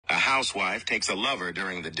housewife takes a lover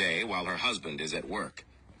during the day while her husband is at work.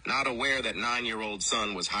 Not aware that 9-year-old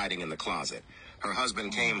son was hiding in the closet. Her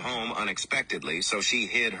husband came home unexpectedly, so she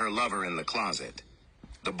hid her lover in the closet.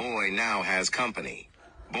 The boy now has company.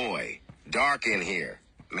 Boy, dark in here.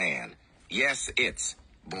 Man, yes, it's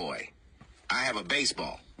boy. I have a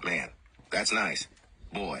baseball. Man, that's nice.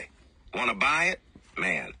 Boy, wanna buy it?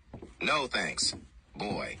 Man, no thanks.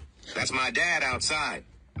 Boy, that's my dad outside.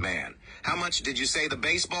 Man, how much did you say the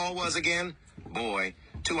baseball was again? Boy,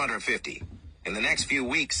 $250. In the next few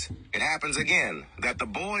weeks, it happens again that the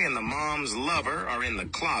boy and the mom's lover are in the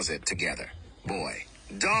closet together. Boy,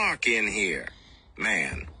 dark in here.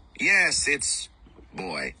 Man, yes, it's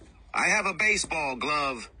boy. I have a baseball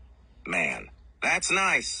glove. Man, that's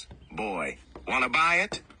nice. Boy, wanna buy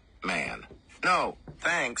it? Man, no,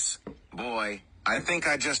 thanks. Boy, I think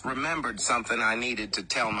I just remembered something I needed to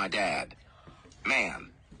tell my dad.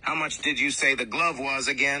 Man, how much did you say the glove was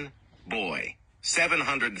again? Boy,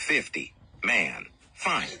 $750. Man,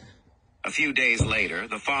 fine. A few days later,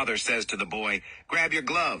 the father says to the boy, grab your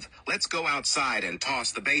glove. Let's go outside and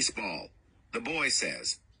toss the baseball. The boy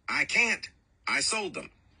says, I can't. I sold them.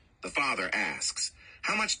 The father asks,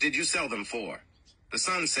 how much did you sell them for? The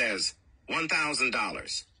son says,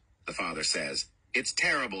 $1,000. The father says, it's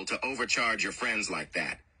terrible to overcharge your friends like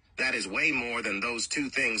that. That is way more than those two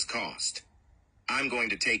things cost. I'm going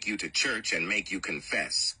to take you to church and make you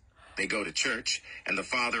confess. They go to church, and the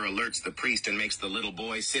father alerts the priest and makes the little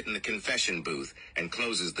boy sit in the confession booth and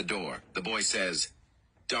closes the door. The boy says,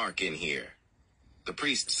 dark in here. The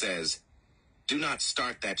priest says, do not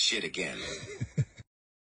start that shit again.